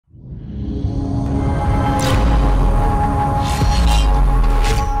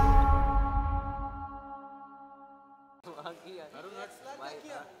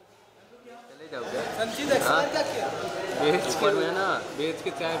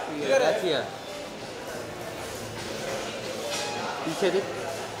ऐसी है पीछे देख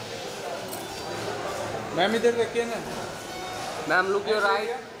मैम, इधर देखिए ना मैम, लुक योर राइट।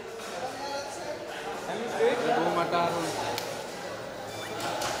 वो मटा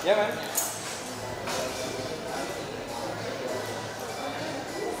या मैम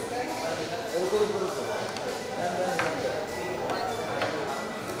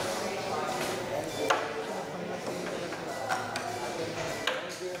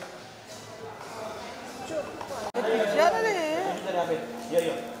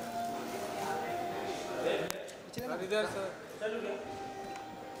इधर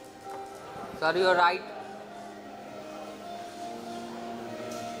sir your right.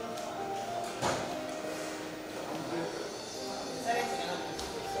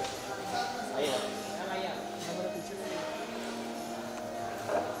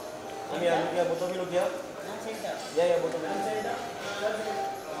 Ya, foto dulu dia. Ya, foto dulu.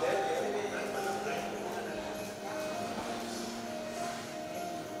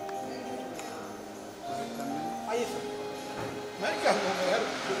 आइए सर, मैं क्या कहूँगा यार,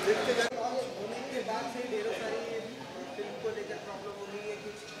 देखते जाए होने के बाद से ढेरों सारी फिल्म को लेकर प्रॉब्लम हो गई है।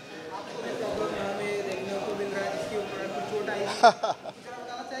 कुछ आपको भी प्रॉब्लम हमें देखने को मिल रहा है, जिसके ऊपर कुछ चोट आई है। जरा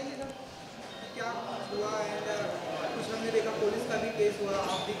बताना चाहिए सर क्या हुआ। एंड कुछ हमने देखा पुलिस का भी केस हुआ,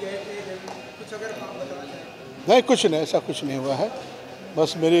 आप भी गए थे, कुछ अगर आप बताना चाहें। नहीं, कुछ नहीं, ऐसा कुछ नहीं हुआ है। बस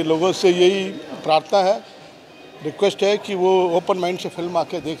मेरी लोगों से यही प्रार्थना है, रिक्वेस्ट है कि वो ओपन माइंड से फिल्म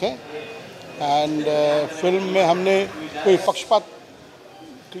आके देखें। एंड फिल्म में हमने कोई पक्षपात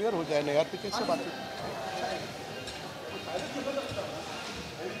क्लियर हो जाए ना यार, फिर कैसे बात है।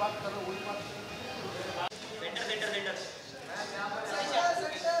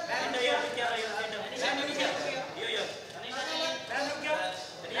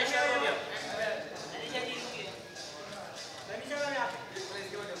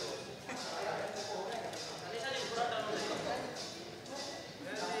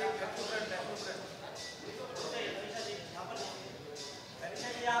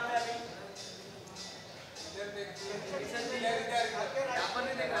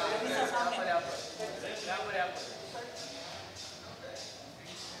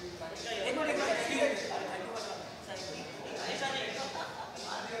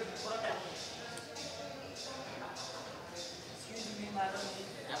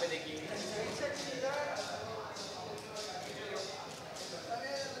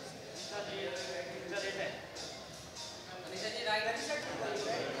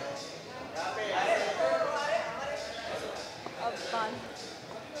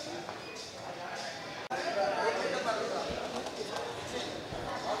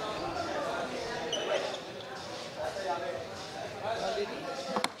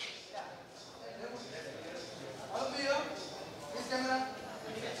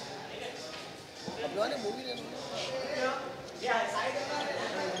 मूवी ले लो,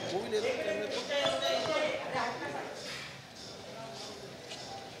 मूवी ले लो।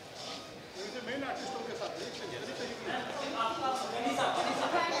 मेन आर्टिस्टों के साथ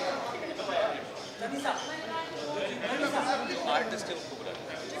आर्टिस्ट है, उसको बुला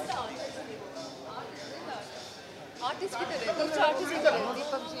आर्टिस्ट की तरह कुछ आर्टिस्ट की तरह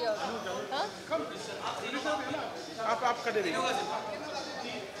दीपक जी और हां आप खड़े रहिए।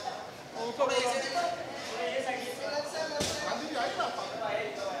 गांधी जी आए ना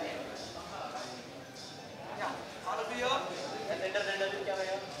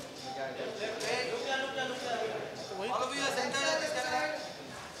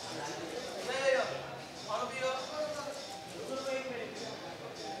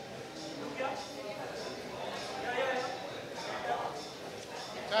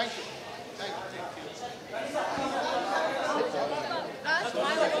थैंक यू।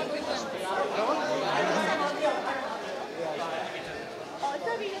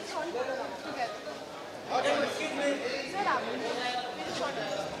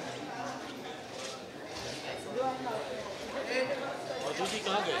 मधु जी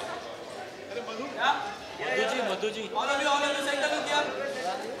कहाँ गए? अरे मधु जी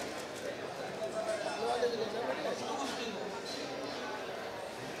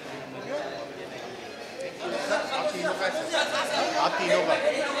आप तीनों का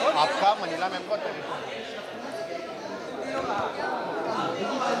आपका मंजिला मैम का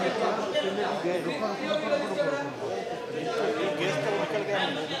गेस्ट तो निकल गया।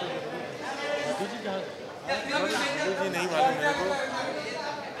 जी नहीं मालूम मेरे को।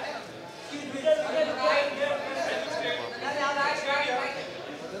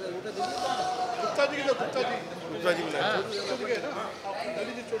 गुप्ता जी के गुप्ता जी बुलाए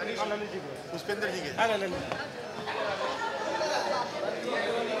पुष्पेंद्र जी के।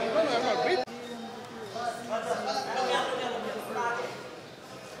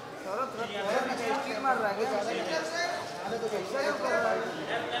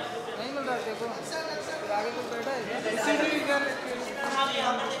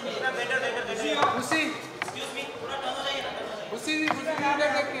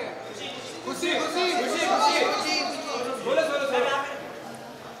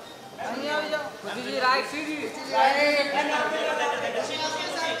 right.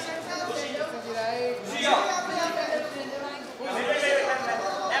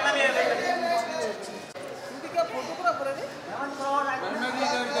 क्या फोटोग्राफर है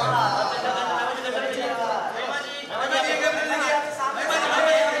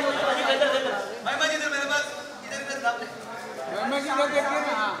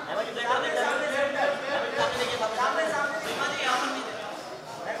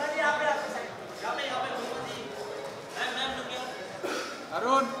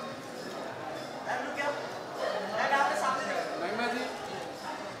अरुण महिमा जी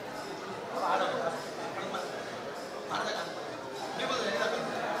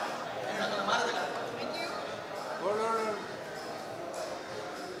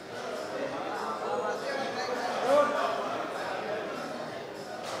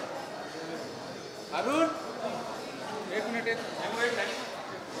अरुण एक minute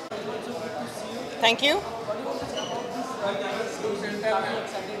Thank you.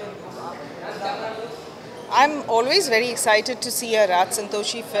 I'm always very excited to see a Raj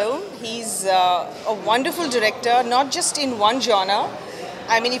Santoshi film. He's a wonderful director, not just in one genre.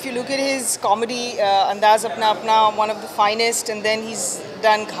 I mean, if you look at his comedy, Andaz Apna Apna, one of the finest, and then he's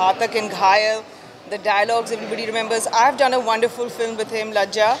done Ghatak and Ghayal, the dialogues everybody remembers. I've done a wonderful film with him,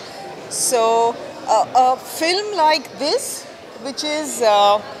 Lajja. So, a film like this, which is,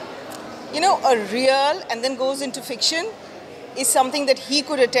 a real and then goes into fiction, is something that he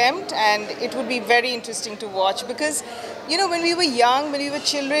could attempt, and it would be very interesting to watch because, when we were young, when we were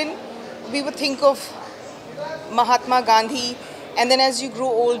children, we would think of Mahatma Gandhi, and then as you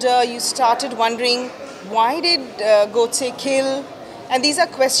grew older, you started wondering, why did Godse kill? And these are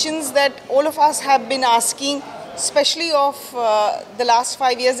questions that all of us have been asking, especially of the last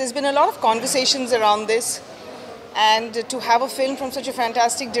 5 years. There's been a lot of conversations around this, and to have a film from such a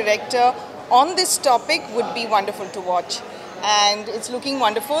fantastic director on this topic would be wonderful to watch. And it's looking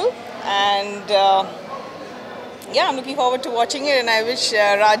wonderful, and yeah, I'm looking forward to watching it, and I wish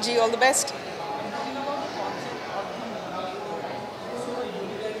Raji all the best.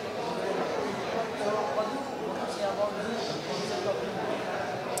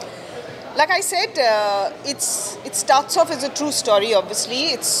 Like I said, it starts off as a true story,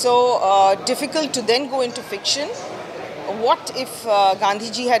 obviously. It's so difficult to then go into fiction. What if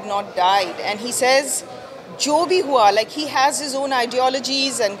Gandhiji had not died? And he says, Jo bhi hua, like he has his own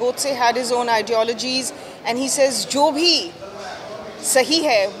ideologies and Godse had his own ideologies. And he says, Jo bhi sahi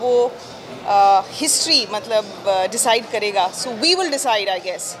hai, wo history decide karega. So we will decide, I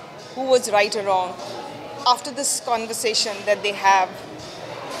guess, who was right or wrong after this conversation that they have.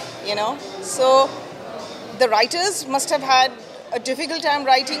 So the writers must have had a difficult time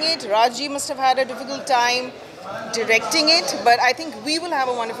writing it. Rajji must have had a difficult time directing it, but I think we will have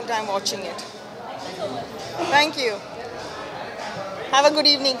a wonderful time watching it. Thank you. Have a good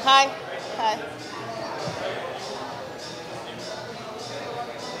evening. Hi. Hi.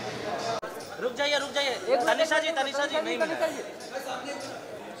 रुक जाइए तनिषा जी नहीं मिला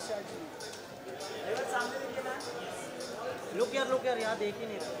look यार यहाँ देख ही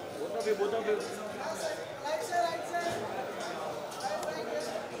नहीं रहा बोता भी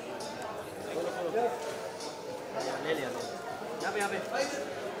ले लिया यहाँ पे यहाँ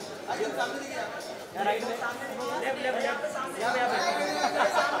राइट में लेफ्ट यहाँ पे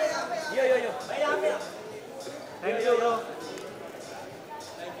यो thank you bro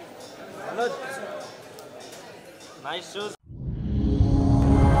hello nice shoes